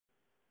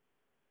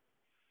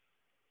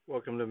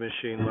Welcome to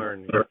Machine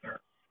Learning.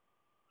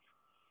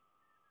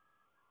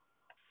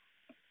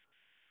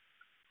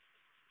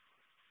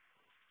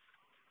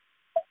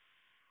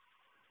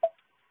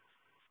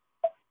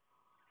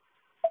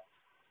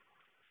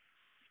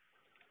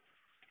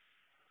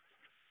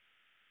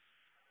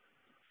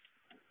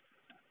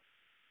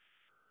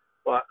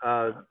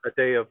 A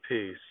day of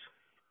peace.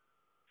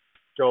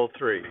 Joel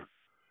 3.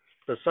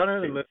 The sun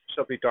and the moon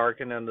shall be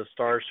darkened, and the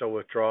stars shall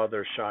withdraw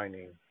their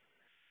shining.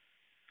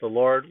 The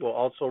Lord will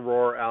also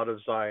roar out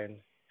of Zion,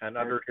 and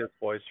utter his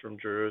voice from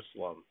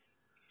Jerusalem.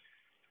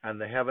 And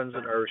the heavens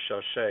and earth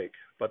shall shake,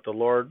 but the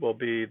Lord will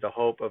be the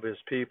hope of his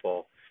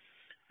people,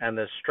 and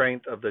the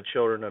strength of the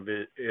children of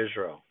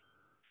Israel.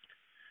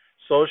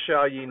 So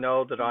shall ye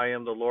know that I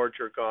am the Lord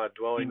your God,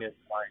 dwelling in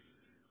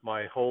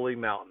my holy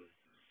mountain.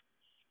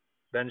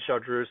 Then shall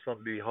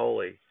Jerusalem be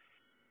holy,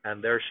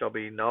 and there shall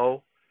be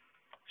no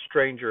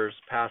strangers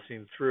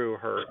passing through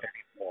her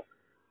anymore.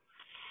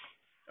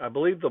 I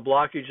believe the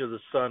blockage of the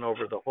sun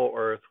over the whole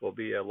earth will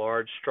be a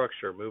large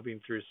structure moving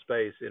through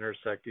space,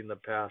 intersecting the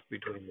path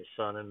between the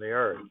sun and the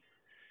earth.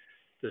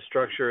 The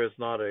structure is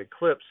not an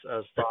eclipse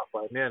as thought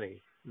by many.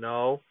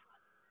 No,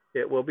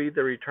 it will be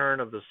the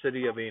return of the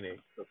city of Enoch,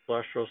 the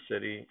celestial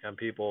city and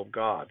people of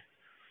God.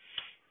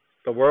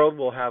 The world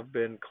will have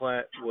been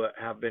cleansed,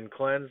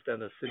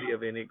 and the city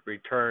of Enoch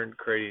returned,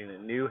 creating a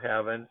new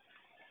heaven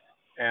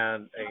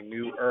and a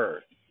new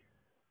earth.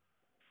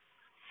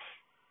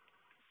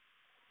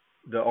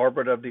 The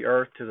orbit of the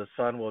earth to the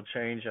sun will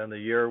change, and the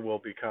year will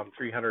become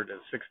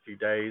 360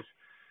 days,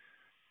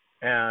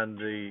 and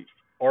the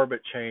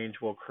orbit change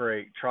will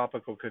create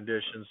tropical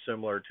conditions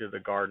similar to the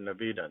Garden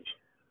of Eden.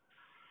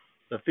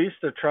 The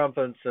Feast of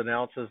Trumpets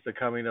announces the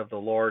coming of the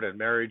Lord and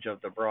marriage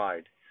of the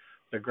bride.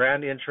 The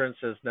grand entrance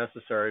is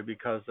necessary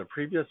because the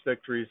previous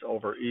victories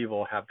over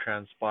evil have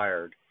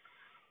transpired.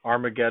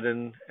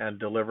 Armageddon and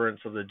deliverance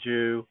of the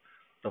Jew,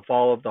 the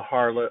fall of the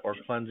harlot or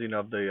cleansing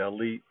of the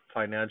elite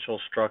financial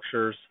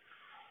structures,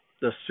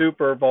 the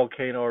super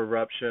volcano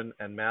eruption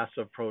and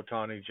massive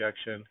proton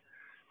ejection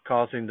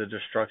causing the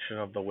destruction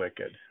of the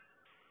wicked.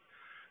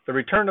 The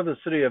return of the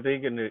city of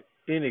Enoch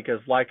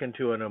is likened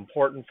to an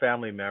important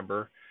family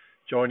member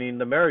joining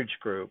the marriage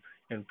group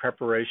in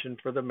preparation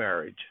for the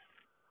marriage.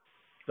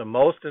 The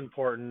most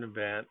important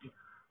event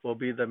will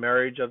be the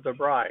marriage of the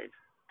bride,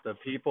 the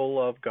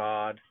people of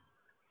God,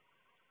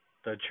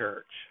 the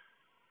church,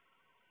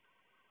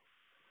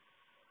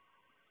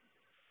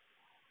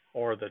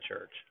 or the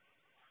church,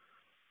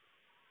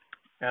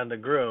 and the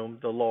groom,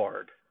 the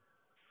Lord.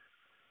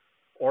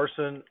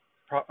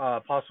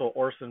 Apostle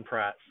Orson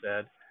Pratt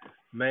said,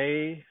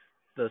 "May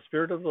the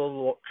Spirit of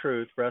the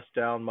truth rest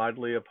down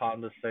mightily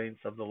upon the saints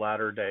of the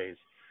latter days.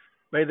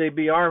 May they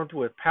be armed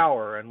with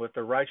power and with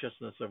the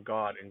righteousness of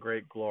God in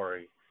great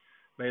glory.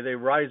 May they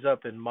rise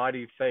up in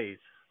mighty faith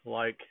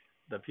like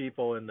the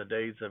people in the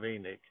days of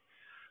Enoch,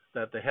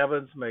 that the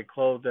heavens may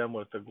clothe them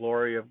with the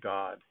glory of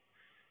God.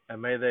 And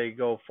may they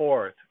go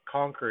forth,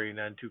 conquering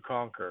and to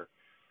conquer,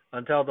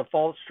 until the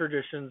false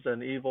traditions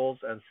and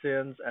evils and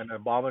sins and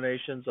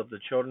abominations of the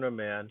children of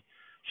men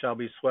shall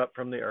be swept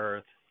from the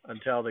earth,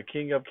 until the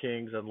King of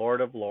kings and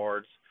Lord of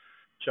lords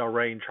shall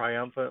reign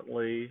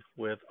triumphantly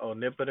with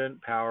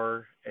omnipotent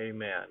power.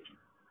 Amen."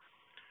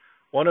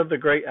 One of the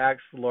great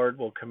acts the Lord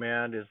will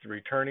command is the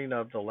returning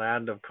of the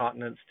land of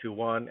continents to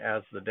one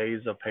as the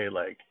days of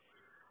Peleg.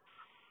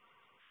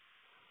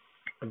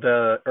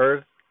 The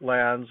earth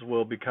lands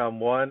will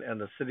become one,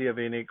 and the city of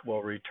Enoch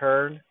will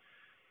return,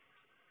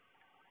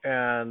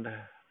 and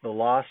the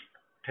lost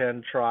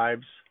 10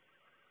 tribes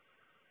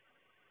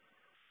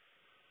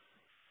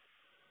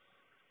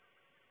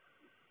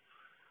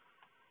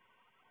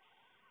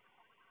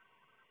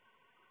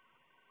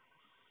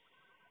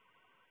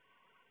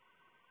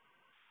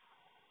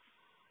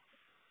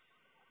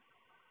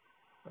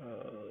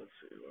let's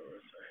see, where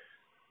was I?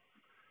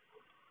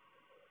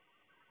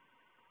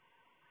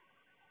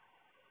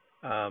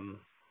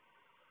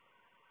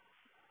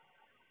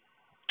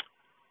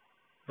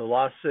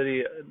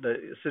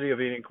 The city of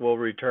Enoch will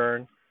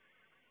return,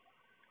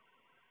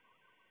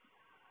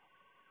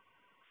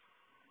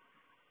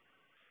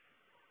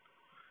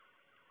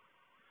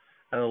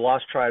 and the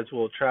lost tribes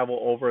will travel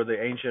over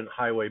the ancient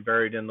highway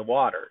buried in the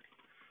water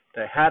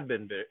that had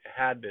been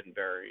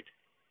buried.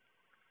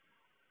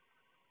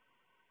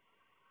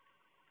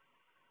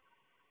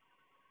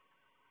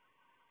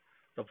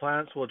 The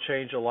planets will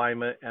change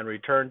alignment and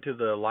return to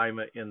the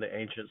alignment in the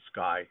ancient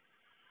sky,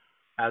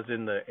 as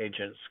in the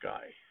ancient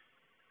sky.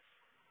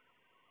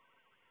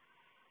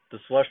 The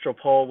celestial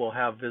pole will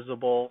have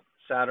visible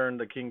Saturn,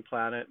 the king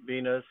planet,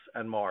 Venus,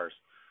 and Mars.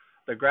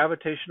 The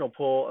gravitational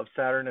pull of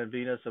Saturn and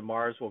Venus and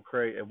Mars will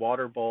create a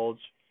water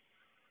bulge,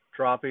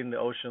 dropping the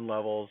ocean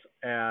levels,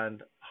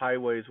 and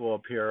highways will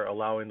appear,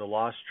 allowing the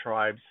lost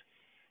tribes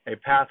a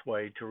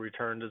pathway to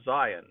return to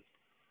Zion.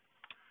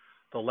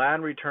 The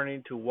land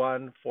returning to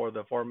one for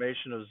the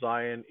formation of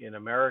Zion in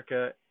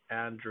America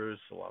and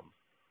Jerusalem.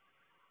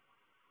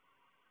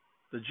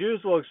 The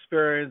Jews will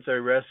experience a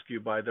rescue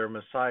by their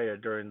Messiah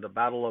during the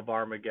Battle of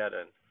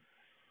Armageddon.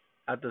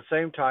 At the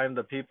same time,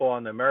 the people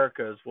on the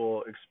Americas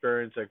will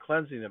experience a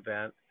cleansing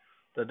event,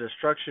 the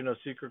destruction of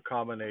secret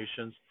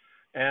combinations,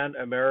 and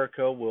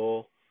America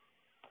will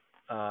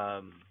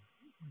um,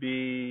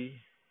 be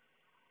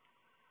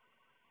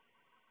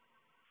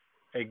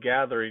a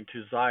gathering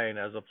to Zion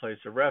as a place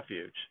of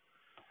refuge.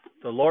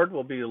 The Lord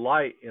will be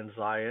light in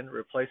Zion,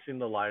 replacing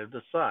the light of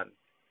the sun.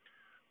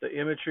 The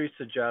imagery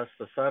suggests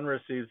the sun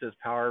receives its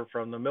power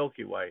from the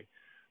Milky Way.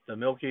 The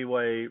Milky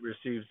Way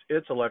receives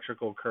its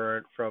electrical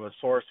current from a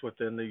source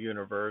within the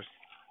universe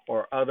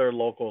or other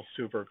local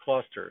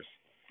superclusters.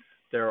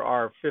 There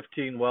are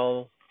 15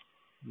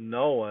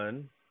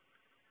 well-known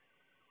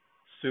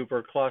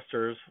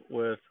superclusters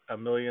with a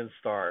million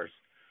stars.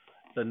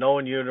 The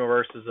known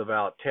universe is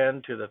about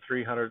 10 to the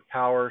 300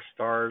 power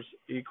stars,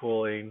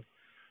 equaling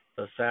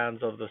the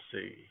sands of the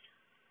sea.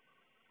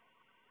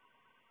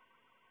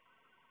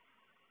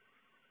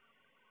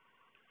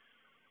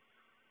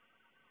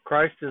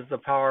 Christ is the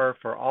power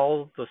for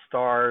all the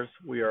stars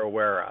we are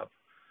aware of.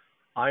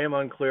 I am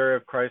unclear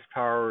if Christ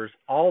powers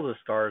all the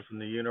stars in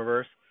the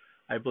universe.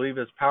 I believe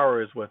his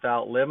power is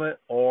without limit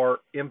or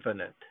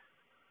infinite,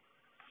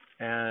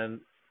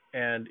 and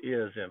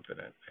is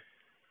infinite.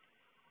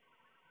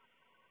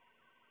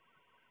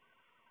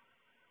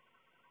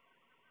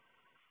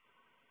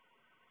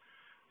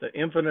 The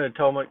infinite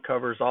atonement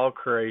covers all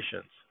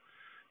creations.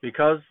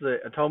 Because the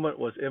atonement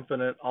was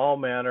infinite, all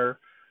matter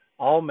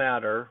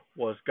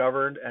was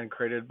governed and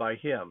created by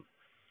him.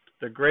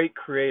 The great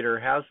creator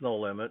has no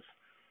limits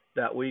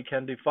that we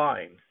can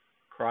define.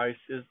 Christ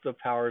is the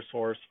power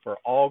source for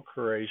all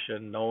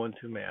creation known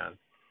to man.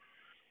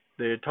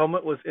 The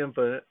atonement was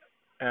infinite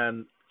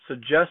and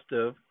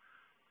suggestive.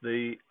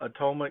 The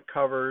atonement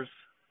covers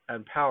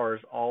and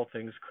powers all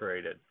things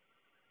created.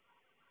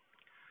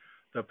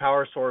 The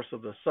power source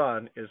of the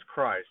sun is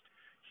Christ.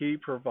 He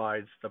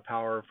provides the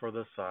power for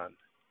the sun.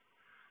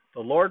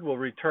 The Lord will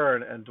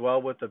return and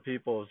dwell with the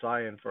people of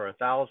Zion for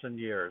 1,000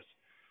 years.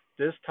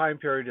 This time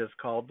period is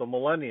called the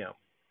millennium.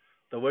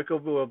 The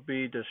wicked will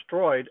be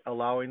destroyed,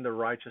 allowing the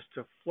righteous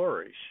to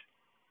flourish.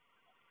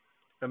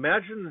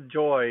 Imagine the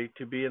joy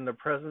to be in the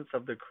presence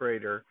of the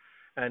Creator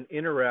and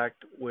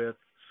interact with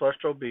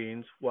celestial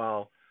beings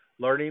while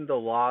learning the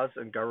laws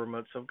and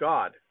governments of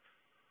God.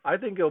 I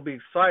think it'll be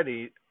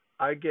exciting.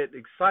 I get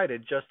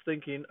excited just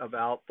thinking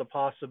about the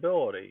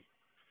possibility.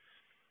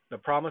 The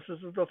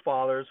promises of the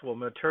fathers will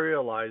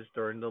materialize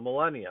during the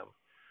millennium.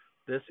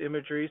 This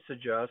imagery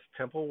suggests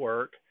temple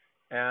work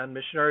and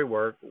missionary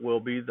work will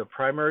be the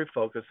primary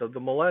focus of the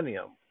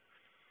millennium.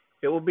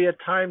 It will be a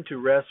time to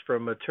rest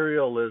from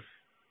materialism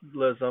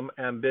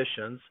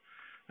ambitions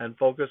and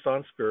focus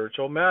on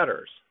spiritual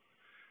matters.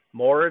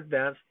 More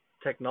advanced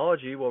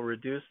technology will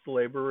reduce the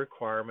labor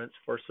requirements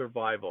for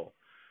survival.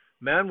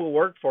 Man will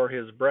work for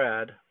his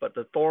bread, but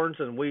the thorns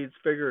and weeds,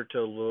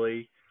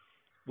 figuratively,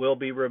 will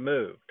be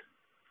removed.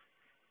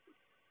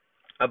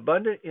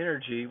 Abundant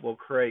energy will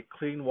create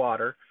clean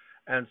water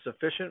and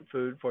sufficient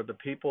food for the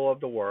people of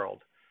the world.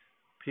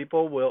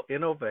 People will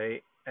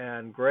innovate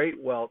and great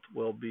wealth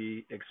will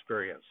be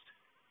experienced.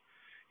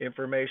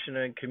 Information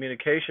and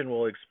communication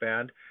will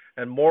expand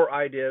and more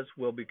ideas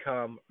will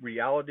become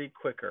reality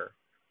quicker.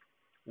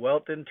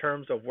 Wealth in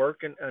terms of work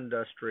and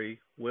industry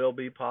will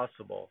be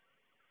possible.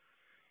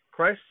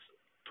 Christ's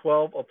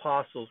 12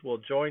 apostles will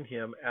join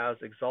him as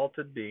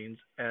exalted beings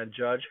and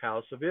judge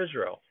house of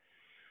Israel.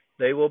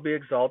 They will be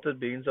exalted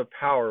beings of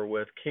power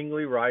with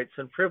kingly rights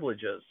and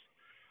privileges.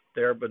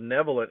 They are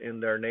benevolent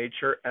in their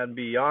nature and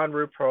beyond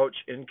reproach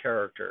in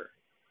character.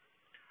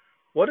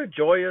 What a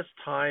joyous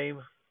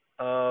time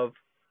of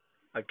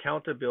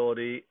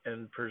accountability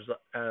and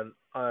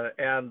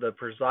the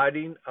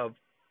presiding of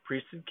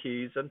priesthood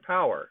keys and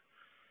power.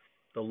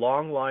 The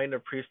long line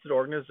of priesthood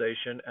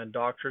organization and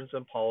doctrines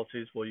and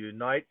policies will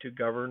unite to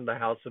govern the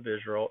house of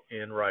Israel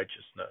in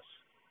righteousness.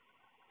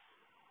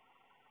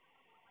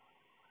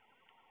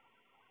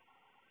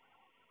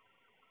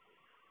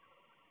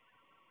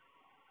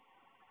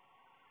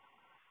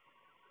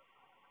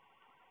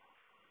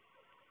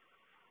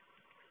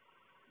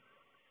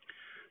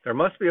 There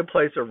must be a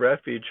place of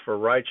refuge for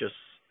righteous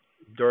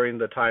during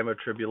the time of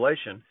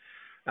tribulation,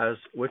 as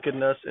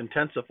wickedness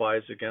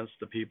intensifies against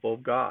the people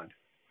of God.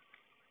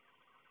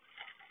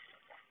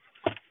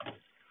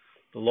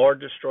 The Lord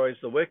destroys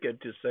the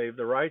wicked to save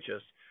the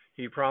righteous.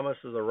 He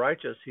promises the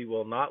righteous he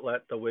will not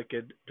let the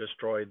wicked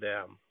destroy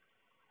them.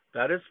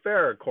 That is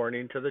fair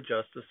according to the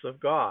justice of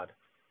God.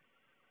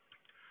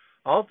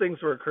 All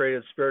things were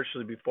created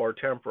spiritually before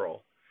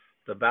temporal.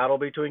 The battle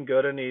between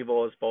good and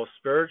evil is both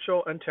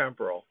spiritual and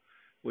temporal.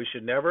 We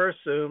should never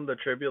assume the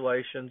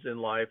tribulations in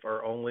life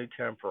are only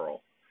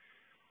temporal.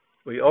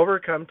 We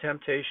overcome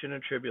temptation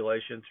and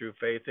tribulation through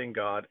faith in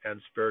God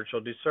and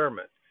spiritual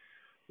discernment.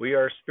 We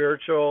are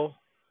spiritual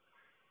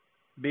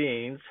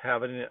beings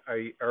having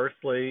an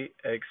earthly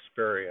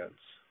experience.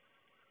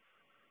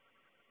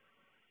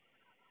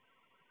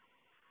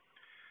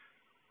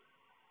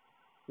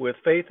 With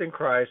faith in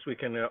Christ, we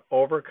can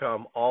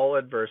overcome all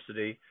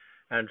adversity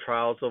and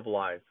trials of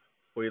life.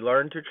 We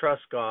learn to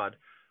trust God,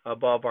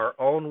 above our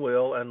own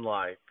will and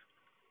life.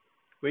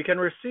 We can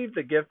receive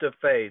the gift of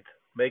faith,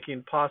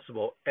 making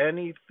possible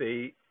any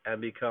feat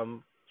and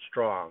become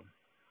strong.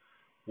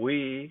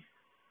 We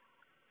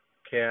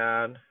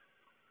can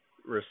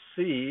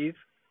receive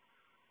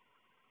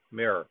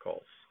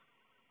miracles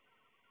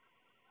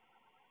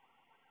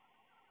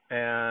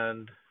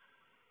and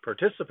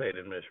participate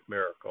in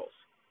miracles.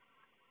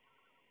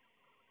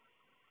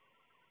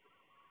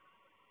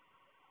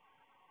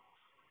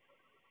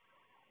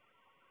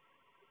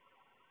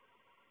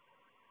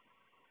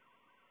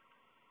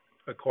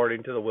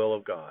 According to the will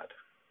of God.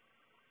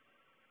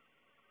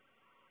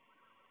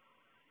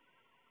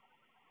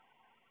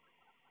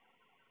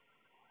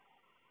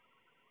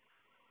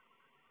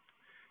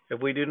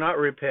 If we do not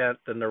repent,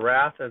 then the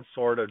wrath and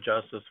sword of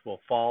justice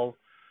will fall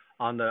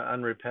on the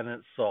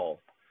unrepentant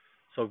soul.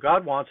 So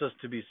God wants us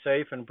to be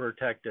safe and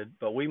protected,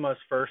 but we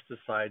must first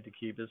decide to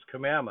keep His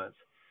commandments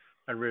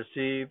and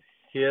receive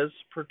His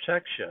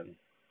protection.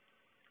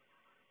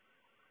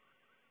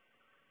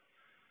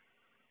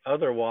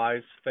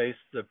 Otherwise, face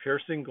the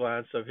piercing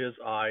glance of His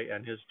eye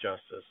and His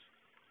justice.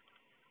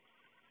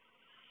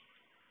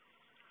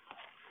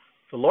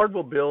 The Lord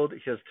will build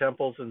His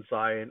temples in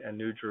Zion and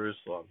New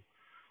Jerusalem.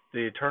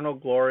 The eternal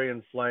glory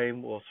and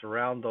flame will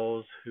surround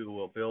those who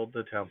will build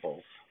the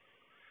temples.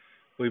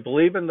 We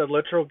believe in the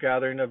literal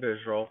gathering of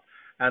Israel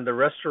and the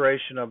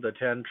restoration of the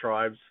 10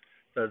 tribes,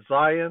 that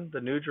Zion,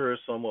 the New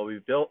Jerusalem, will be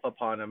built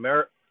upon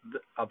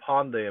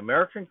the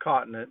American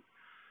continent,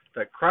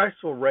 that Christ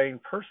will reign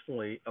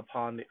personally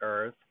upon the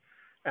earth,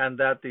 and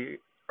that the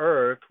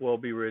earth will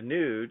be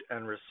renewed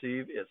and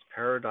receive its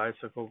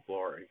paradisical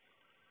glory.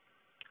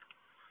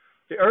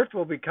 The earth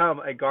will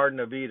become a Garden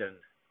of Eden.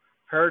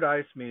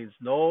 Paradise means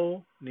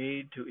no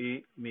need to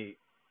eat meat.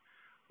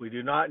 We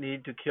do not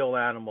need to kill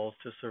animals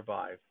to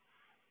survive.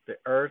 The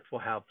earth will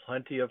have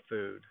plenty of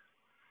food.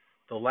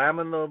 The lamb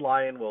and the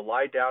lion will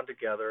lie down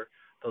together.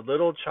 The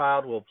little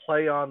child will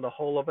play on the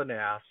hole of an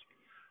asp.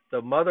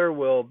 The mother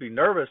will be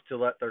nervous to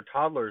let their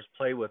toddlers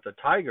play with the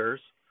tigers.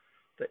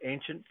 The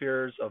ancient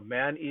fears of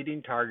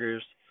man-eating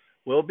tigers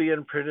will be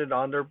imprinted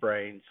on their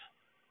brains.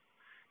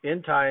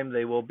 In time,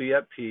 they will be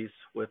at peace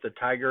with the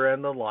tiger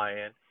and the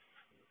lion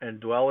and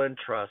dwell in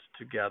trust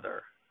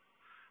together.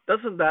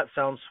 Doesn't that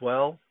sound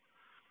swell?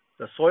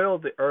 The soil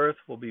of the earth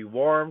will be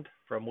warmed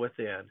from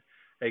within,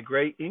 a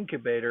great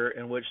incubator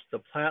in which the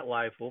plant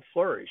life will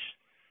flourish.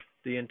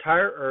 The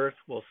entire earth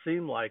will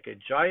seem like a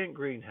giant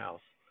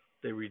greenhouse.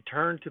 They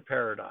return to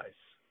paradise.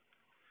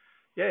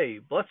 Yea,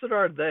 blessed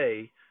are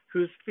they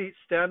whose feet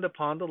stand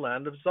upon the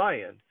land of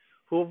Zion,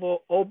 who have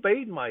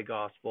obeyed my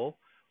gospel,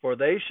 for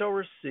they shall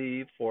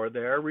receive for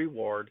their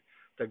reward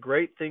the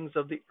great things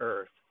of the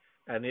earth,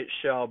 and it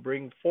shall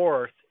bring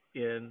forth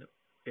in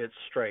its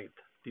strength.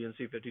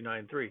 D&C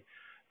 59:3.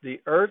 The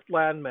earth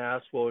land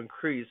mass will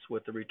increase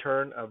with the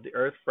return of the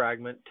earth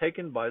fragment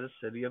taken by the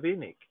city of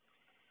Enoch.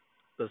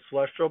 The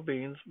celestial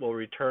beings will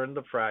return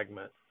the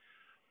fragment.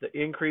 The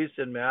increase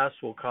in mass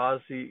will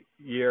cause the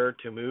year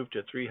to move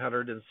to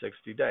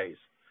 360 days.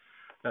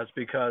 That's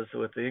because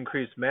with the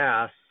increased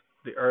mass,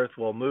 the earth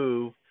will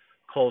move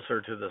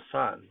closer to the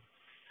sun.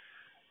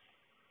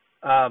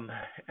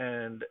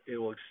 And it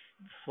will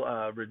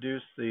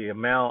reduce the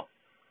amount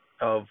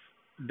of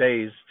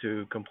days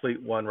to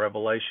complete one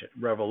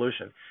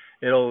revolution.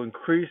 It'll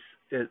increase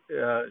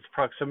its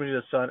proximity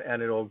to the sun,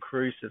 and it'll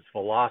increase its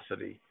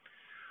velocity.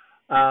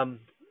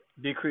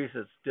 Decrease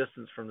its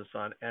distance from the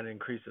sun, and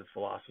increase its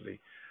velocity.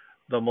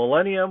 The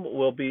millennium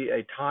will be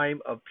a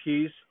time of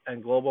peace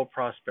and global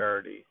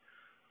prosperity.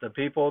 The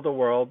people of the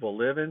world will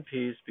live in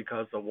peace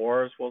because the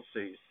wars will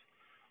cease.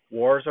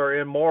 Wars are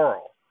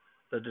immoral.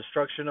 The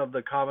destruction of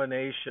the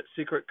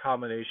secret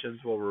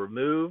combinations will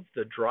remove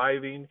the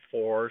driving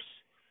force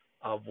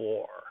of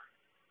war.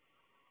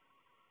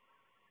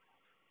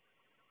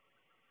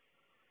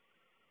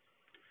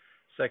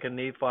 Second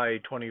Nephi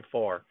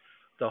 24.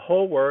 The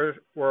whole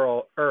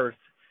world earth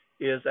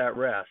is at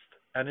rest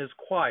and is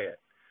quiet.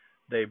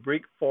 They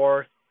break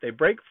forth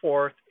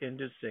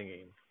into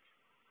singing.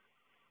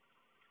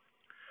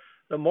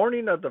 The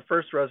morning of the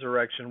first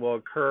resurrection will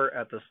occur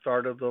at the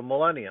start of the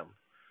millennium.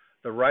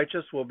 The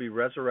righteous will be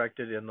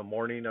resurrected in the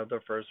morning of the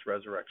first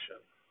resurrection.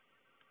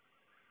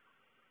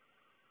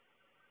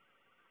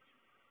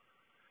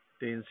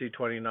 D&C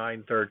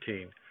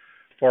 29:13.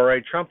 For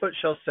a trumpet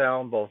shall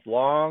sound both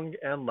long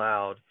and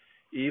loud,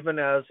 even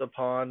as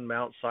upon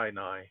Mount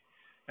Sinai,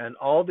 and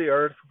all the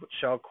earth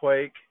shall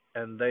quake,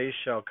 and they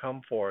shall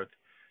come forth,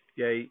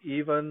 yea,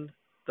 even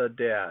the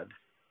dead,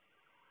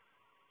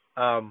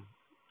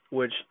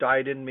 which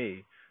died in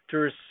me, to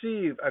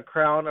receive a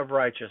crown of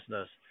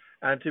righteousness,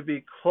 and to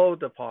be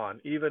clothed upon,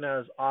 even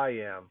as I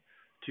am,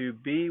 to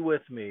be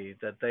with me,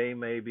 that they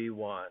may be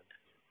one.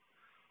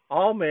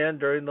 All men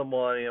during the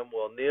millennium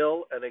will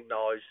kneel and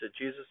acknowledge that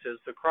Jesus is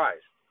the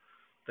Christ.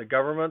 The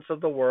governments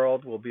of the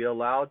world will be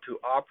allowed to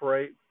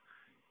operate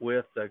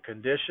with the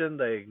condition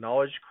they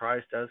acknowledge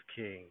Christ as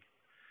King.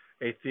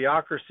 A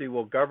theocracy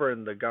will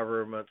govern the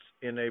governments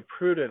in a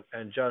prudent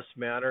and just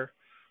manner.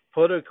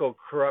 Political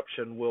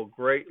corruption will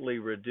greatly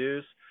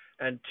reduce,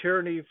 and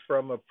tyranny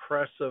from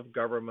oppressive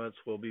governments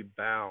will be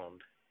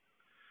bound.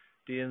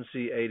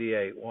 DNC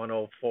 88,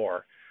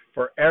 104.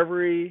 For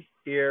every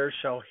ear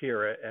shall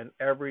hear it, and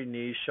every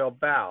knee shall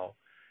bow,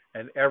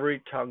 and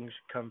every tongue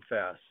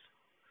confess.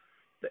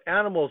 The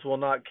animals will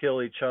not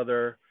kill each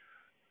other,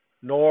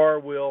 nor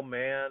will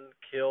man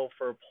kill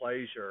for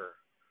pleasure.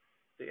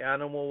 The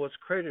animal was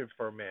created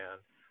for man.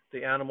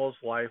 The animal's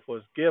life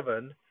was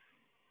given.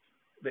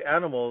 The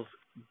animals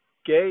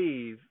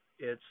gave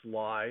its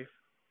life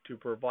to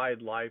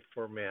provide life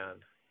for man.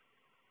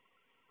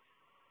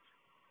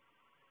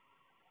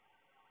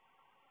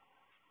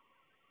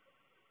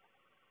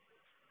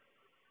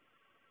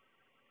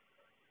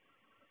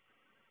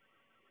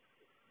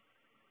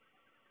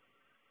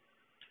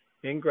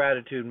 In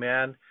gratitude,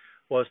 man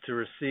was to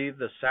receive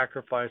the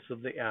sacrifice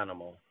of the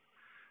animal.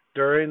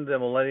 During the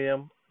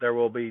millennium, there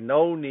will be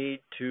no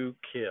need to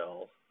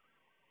kill.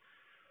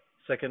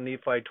 2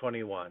 Nephi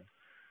 21.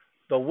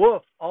 The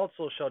wolf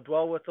also shall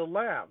dwell with the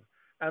lamb,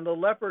 and the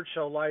leopard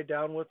shall lie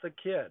down with the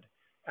kid,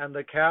 and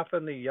the calf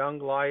and the young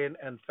lion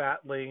and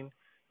fatling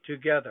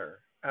together,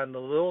 and the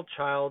little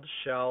child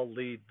shall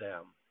lead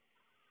them.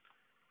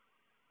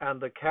 And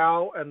the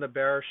cow and the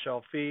bear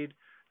shall feed,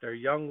 their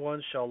young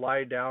ones shall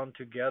lie down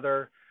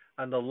together,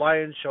 and the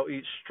lion shall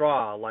eat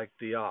straw like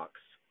the ox.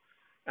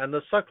 And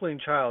the suckling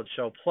child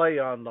shall play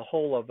on the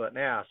hole of an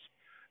asp,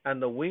 and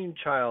the weaned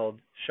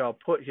child shall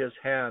put his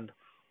hand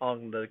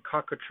on the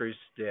cockatrice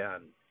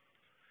den.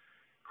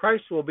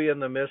 Christ will be in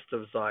the midst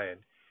of Zion.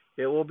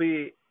 It will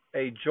be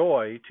a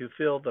joy to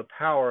feel the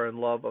power and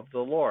love of the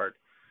Lord.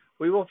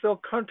 We will feel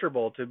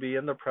comfortable to be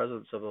in the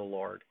presence of the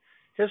Lord.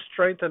 His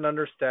strength and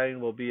understanding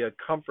will be a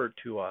comfort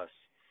to us.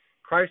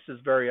 Christ is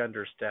very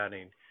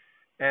understanding,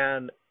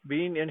 and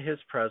being in his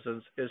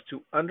presence is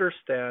to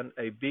understand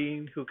a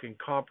being who can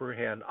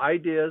comprehend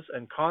ideas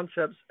and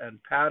concepts and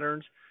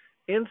patterns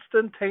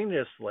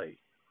instantaneously.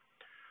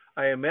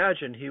 I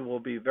imagine he will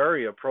be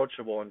very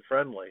approachable and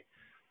friendly.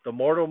 The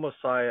mortal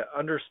Messiah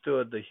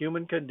understood the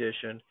human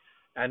condition,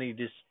 and he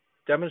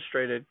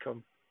demonstrated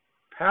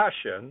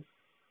compassion,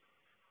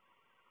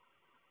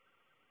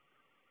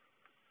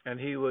 and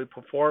he would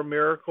perform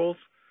miracles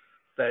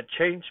that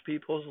changed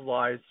people's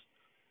lives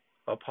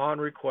upon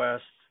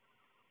request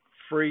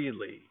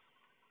freely.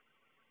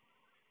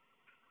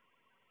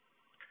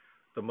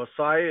 The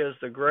Messiah is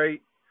the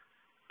great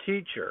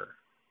teacher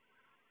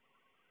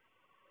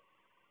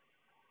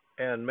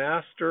and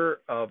master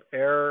of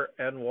air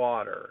and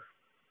water.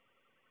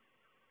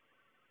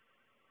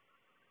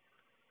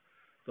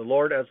 The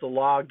Lord as the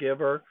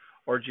lawgiver,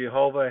 or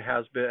Jehovah,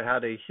 has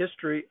had a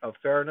history of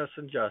fairness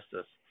and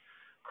justice.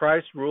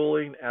 Christ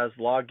ruling as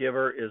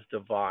lawgiver is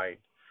divine.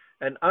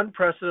 An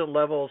unprecedented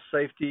level of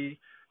safety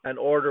and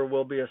order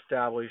will be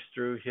established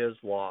through his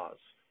laws.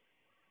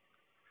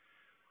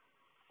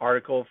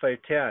 Article of Faith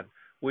 10.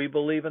 We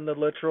believe in the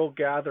literal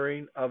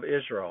gathering of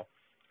Israel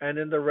and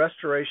in the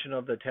restoration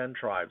of the 10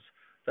 tribes,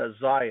 that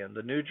Zion,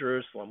 the New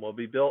Jerusalem, will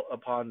be built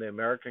upon the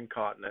American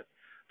continent,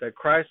 that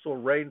Christ will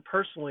reign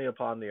personally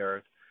upon the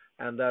earth,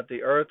 and that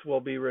the earth will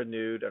be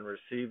renewed and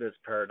receive its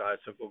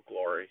paradisical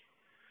glory.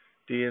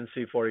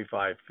 DNC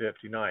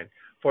 45:59.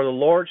 For the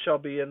Lord shall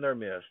be in their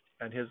midst,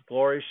 and his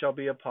glory shall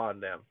be upon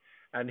them,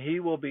 and he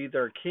will be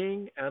their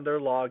king and their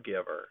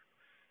lawgiver.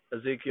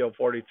 Ezekiel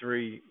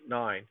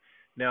 43:9.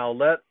 Now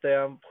let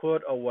them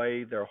put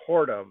away their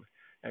whoredom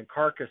and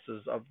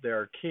carcasses of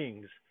their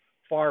kings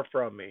far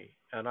from me,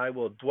 and I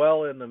will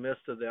dwell in the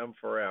midst of them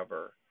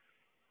forever.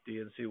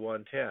 DNC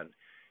 110.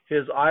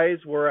 His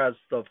eyes were as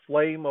the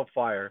flame of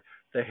fire.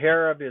 The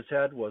hair of his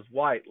head was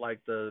white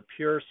like the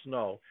pure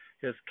snow.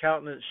 His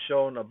countenance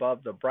shone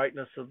above the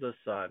brightness of the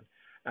sun,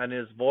 and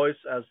his voice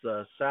as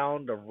the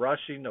sound of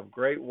rushing of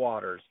great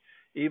waters,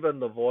 even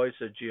the voice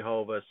of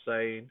Jehovah,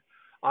 saying,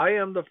 I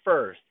am the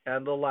first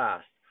and the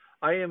last.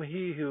 I am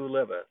he who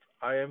liveth.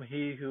 I am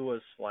he who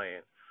was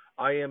slain.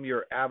 I am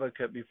your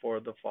advocate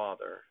before the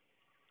Father.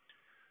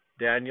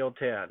 Daniel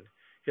 10.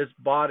 His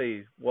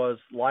body was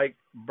like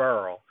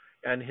beryl,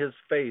 and his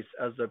face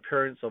as the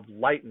appearance of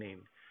lightning,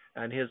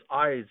 and his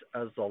eyes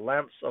as the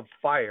lamps of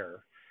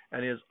fire,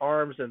 and his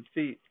arms and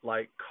feet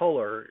like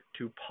color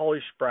to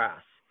polished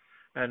brass,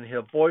 and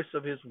the voice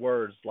of his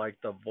words like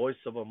the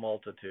voice of a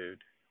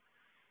multitude.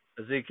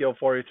 Ezekiel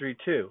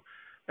 43:2.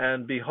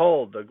 And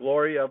behold, the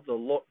glory of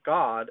the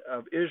God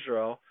of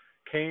Israel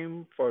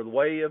came for the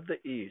way of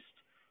the east,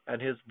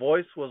 and his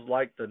voice was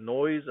like the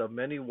noise of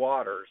many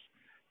waters,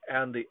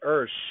 and the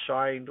earth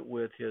shined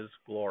with his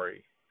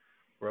glory.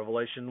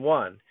 Revelation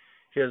 1.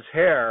 His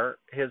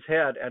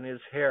head and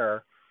his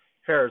hairs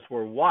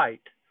were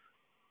white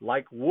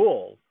like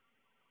wool,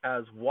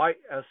 as white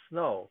as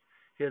snow,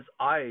 his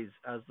eyes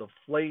as the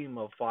flame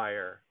of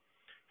fire,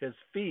 his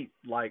feet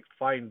like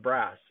fine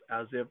brass,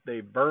 as if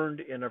they burned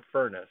in a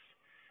furnace,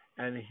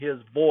 and his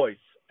voice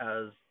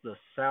as the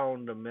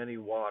sound of many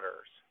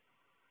waters.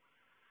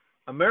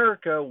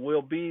 America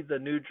will be the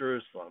New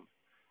Jerusalem.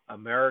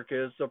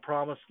 America is the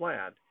promised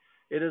land.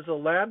 It is a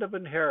land of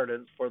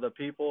inheritance for the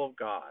people of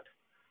God.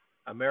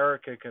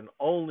 America can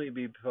only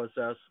be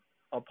possessed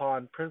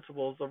upon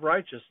principles of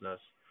righteousness.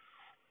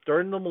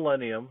 During the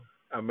millennium,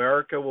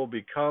 America will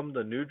become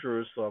the New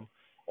Jerusalem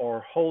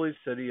or holy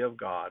city of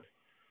God.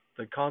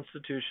 The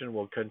Constitution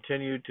will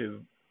continue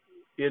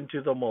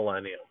into the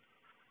millennium.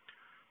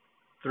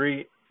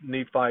 3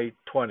 Nephi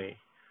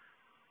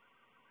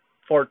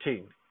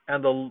 20:14.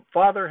 And the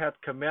Father hath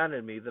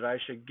commanded me that I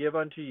should give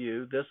unto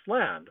you this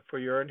land for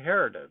your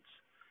inheritance.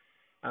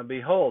 And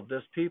behold,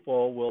 this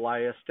people will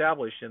I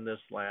establish in this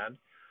land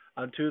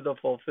unto the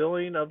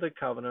fulfilling of the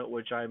covenant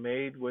which I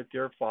made with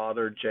your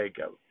father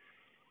Jacob.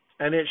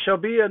 And it shall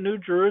be a new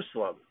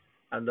Jerusalem,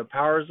 and the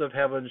powers of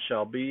heaven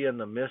shall be in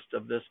the midst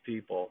of this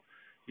people.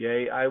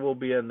 Yea, I will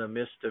be in the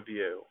midst of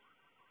you.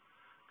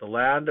 The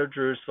land of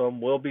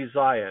Jerusalem will be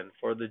Zion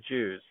for the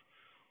Jews,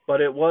 but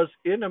it was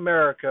in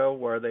America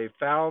where they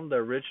found the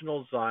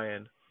original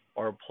Zion,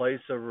 or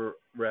place of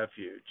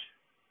refuge.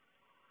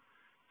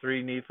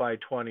 3 Nephi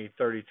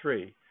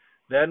 20:33.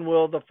 Then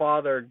will the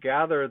Father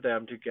gather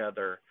them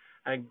together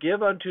and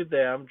give unto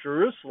them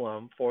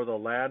Jerusalem for the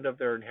land of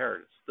their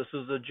inheritance. This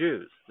is the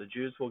Jews. The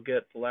Jews will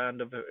get the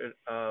land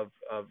of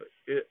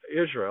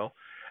Israel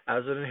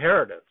as an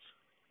inheritance.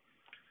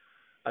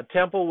 A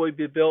temple will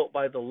be built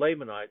by the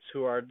Lamanites,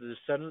 who are the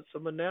descendants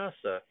of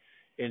Manasseh,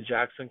 in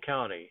Jackson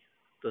County.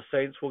 The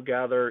saints will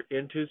gather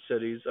into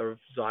cities of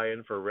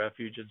Zion for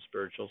refuge and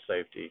spiritual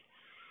safety.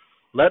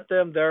 Let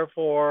them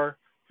therefore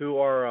who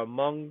are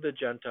among the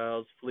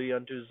Gentiles flee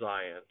unto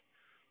Zion.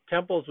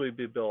 Temples will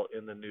be built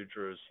in the New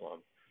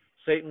Jerusalem.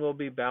 Satan will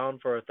be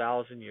bound for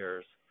 1,000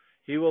 years.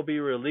 He will be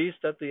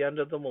released at the end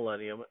of the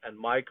millennium, and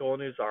Michael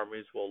and his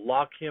armies will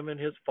lock him and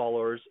his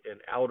followers in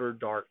outer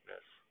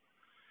darkness.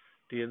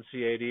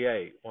 D&C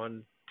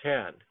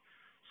 88:110.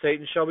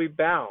 Satan shall be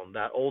bound,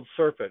 that old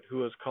serpent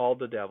who is called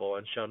the devil,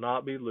 and shall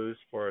not be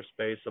loosed for a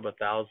space of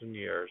 1,000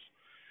 years.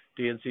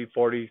 D&C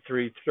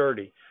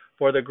 43:30.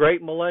 For the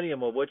great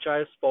millennium of which I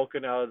have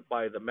spoken out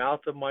by the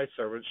mouth of my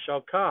servants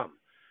shall come.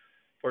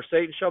 For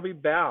Satan shall be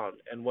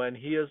bound, and when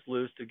he is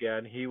loosed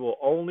again, he will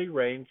only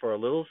reign for a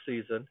little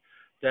season,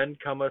 then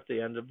cometh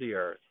the end of the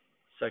earth.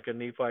 2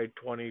 Nephi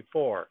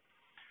 24.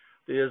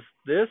 Is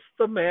this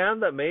the man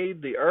that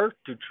made the earth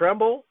to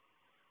tremble,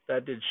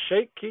 that did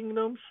shake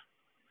kingdoms?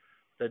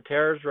 The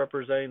terrors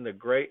representing the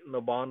great and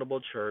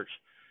abominable church,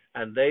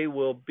 and they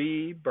will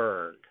be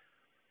burned.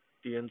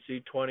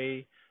 D&C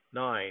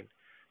 29.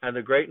 And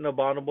the great and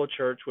abominable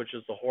church, which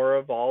is the horror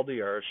of all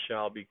the earth,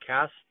 shall be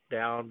cast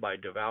down by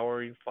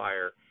devouring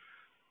fire,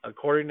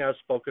 according as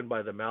spoken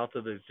by the mouth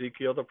of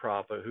Ezekiel the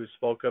prophet, who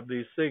spoke of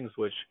these things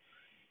which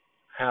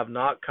have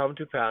not come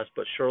to pass,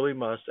 but surely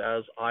must,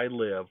 as I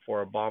live,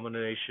 for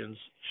abominations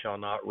shall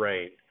not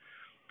reign.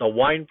 The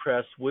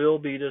winepress will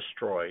be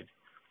destroyed.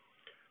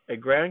 A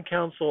grand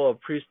council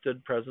of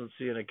priesthood,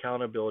 presidency, and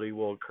accountability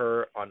will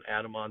occur on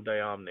Adamon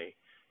Diomni.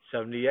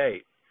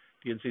 78.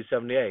 D&C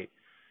 78.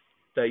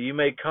 That you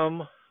may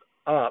come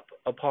up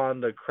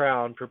upon the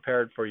crown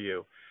prepared for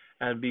you,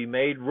 and be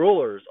made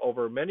rulers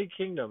over many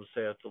kingdoms,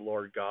 saith the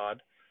Lord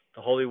God,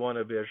 the Holy One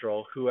of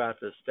Israel, who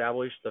hath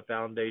established the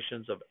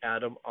foundations of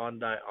Adam on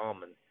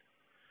Diamon.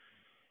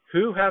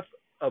 Who hath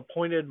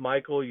appointed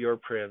Michael your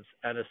prince,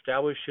 and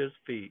established his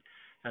feet,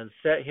 and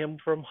set him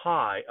from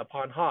high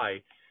upon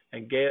high,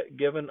 and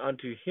given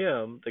unto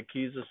him the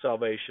keys of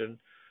salvation,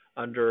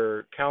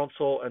 under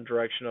counsel and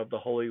direction of the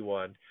Holy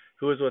One,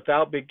 who is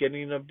without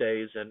beginning of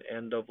days and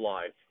end of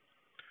life.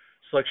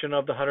 Selection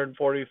of the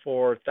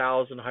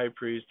 144,000 high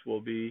priests will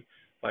be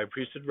by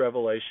priesthood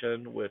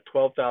revelation, with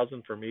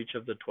 12,000 from each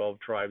of the 12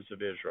 tribes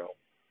of Israel.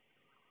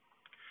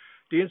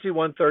 D&C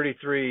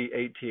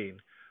 133:18.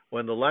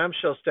 When the Lamb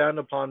shall stand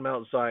upon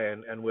Mount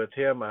Zion, and with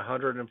him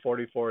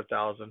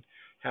 144,000,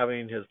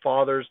 having his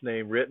Father's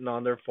name written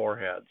on their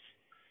foreheads.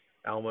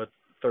 Alma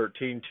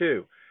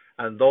 13:2.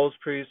 And those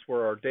priests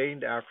were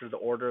ordained after the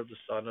order of the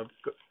Son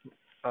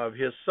of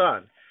his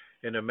Son,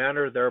 in a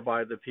manner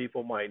thereby the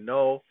people might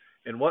know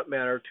in what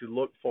manner to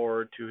look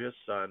forward to his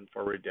Son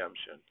for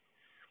redemption.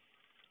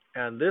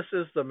 And this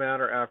is the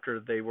manner after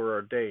they were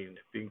ordained,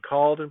 being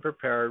called and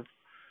prepared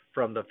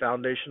from the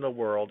foundation of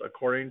the world,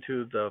 according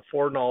to the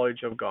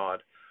foreknowledge of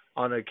God,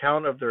 on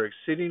account of their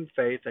exceeding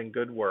faith and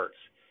good works.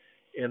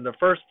 In the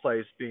first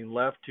place, being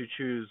left to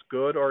choose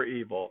good or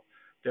evil,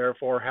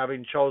 therefore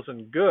having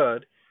chosen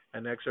good,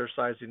 and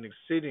exercising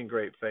exceeding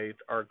great faith,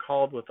 are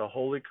called with a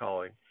holy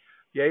calling,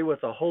 yea,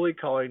 with a holy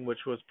calling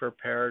which was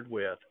prepared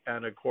with,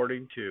 and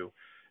according to,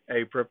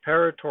 a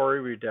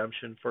preparatory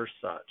redemption for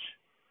such.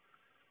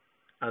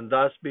 And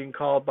thus, being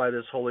called by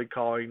this holy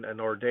calling,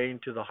 and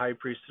ordained to the high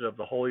priesthood of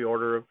the holy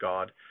order of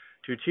God,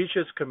 to teach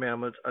his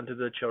commandments unto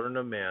the children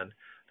of men,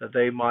 that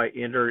they might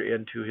enter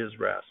into his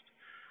rest.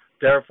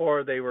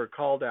 Therefore they were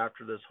called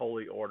after this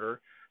holy order,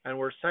 and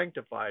were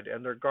sanctified,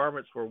 and their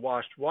garments were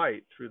washed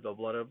white through the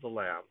blood of the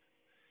Lamb.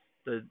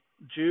 The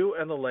Jew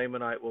and the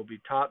Lamanite will be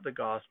taught the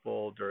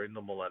gospel during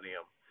the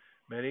millennium.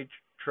 Many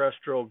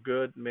terrestrial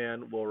good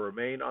men will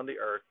remain on the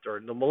earth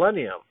during the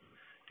millennium.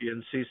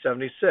 D&C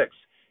 76,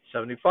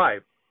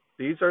 75.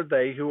 These are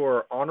they who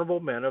are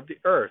honorable men of the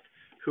earth,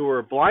 who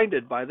were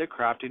blinded by the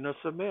craftiness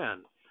of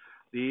men.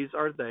 These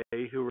are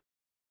they who